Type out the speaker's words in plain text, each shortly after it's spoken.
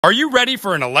Are you ready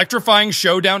for an electrifying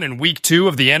showdown in Week 2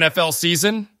 of the NFL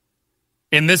season?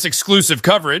 In this exclusive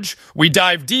coverage, we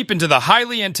dive deep into the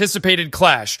highly anticipated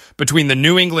clash between the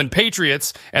New England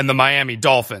Patriots and the Miami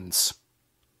Dolphins.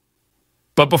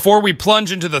 But before we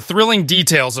plunge into the thrilling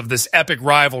details of this epic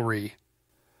rivalry,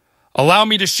 allow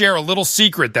me to share a little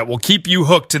secret that will keep you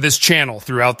hooked to this channel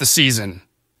throughout the season.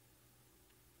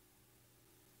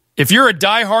 If you're a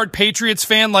die-hard Patriots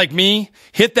fan like me,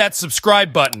 hit that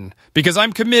subscribe button because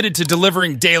I'm committed to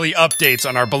delivering daily updates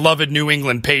on our beloved New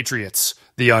England Patriots,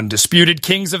 the undisputed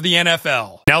kings of the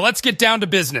NFL. Now let's get down to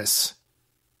business.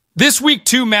 This Week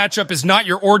 2 matchup is not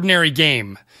your ordinary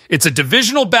game. It's a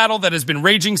divisional battle that has been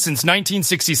raging since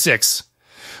 1966.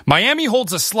 Miami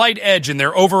holds a slight edge in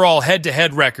their overall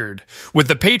head-to-head record, with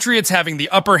the Patriots having the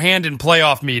upper hand in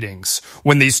playoff meetings.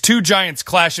 When these two giants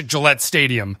clash at Gillette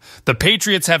Stadium, the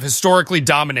Patriots have historically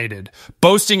dominated,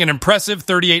 boasting an impressive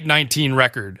 38-19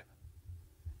 record.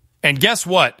 And guess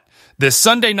what? This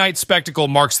Sunday night spectacle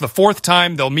marks the fourth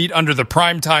time they'll meet under the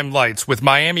primetime lights, with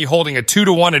Miami holding a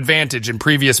 2-1 advantage in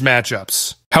previous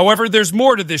matchups. However, there's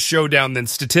more to this showdown than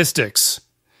statistics.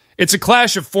 It's a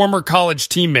clash of former college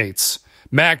teammates,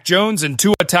 Mac Jones and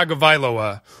Tua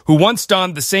Tagovailoa, who once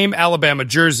donned the same Alabama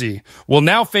jersey, will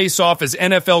now face off as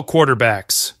NFL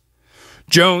quarterbacks.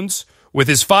 Jones, with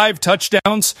his 5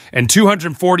 touchdowns and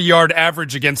 240-yard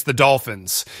average against the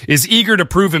Dolphins, is eager to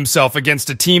prove himself against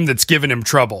a team that's given him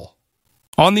trouble.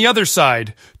 On the other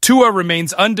side, Tua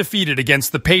remains undefeated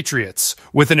against the Patriots,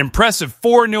 with an impressive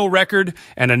 4-0 record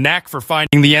and a knack for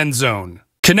finding the end zone.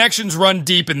 Connections run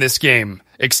deep in this game,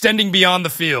 extending beyond the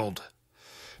field.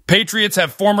 Patriots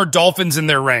have former Dolphins in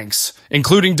their ranks,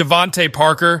 including Devontae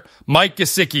Parker, Mike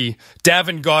Gesicki,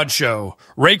 Davon Godchaux,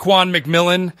 Raekwon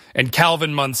McMillan, and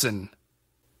Calvin Munson.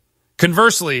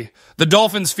 Conversely, the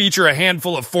Dolphins feature a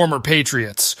handful of former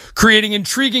Patriots, creating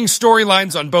intriguing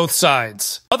storylines on both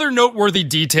sides. Other noteworthy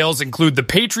details include the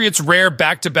Patriots' rare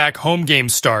back-to-back home game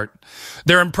start,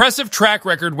 their impressive track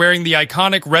record wearing the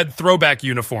iconic red throwback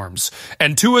uniforms,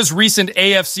 and Tua's recent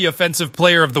AFC Offensive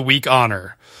Player of the Week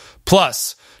honor.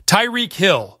 Plus, Tyreek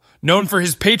Hill, known for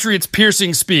his Patriots'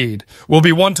 piercing speed, will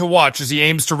be one to watch as he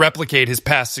aims to replicate his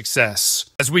past success.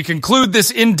 As we conclude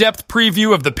this in-depth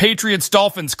preview of the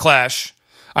Patriots-Dolphins clash,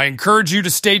 I encourage you to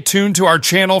stay tuned to our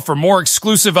channel for more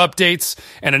exclusive updates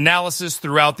and analysis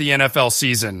throughout the NFL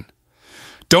season.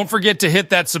 Don't forget to hit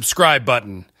that subscribe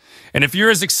button. And if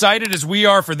you're as excited as we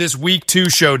are for this Week 2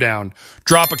 showdown,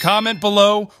 drop a comment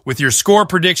below with your score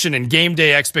prediction and game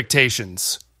day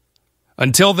expectations.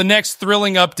 Until the next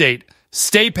thrilling update,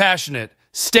 stay passionate,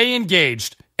 stay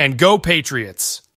engaged, and go Patriots!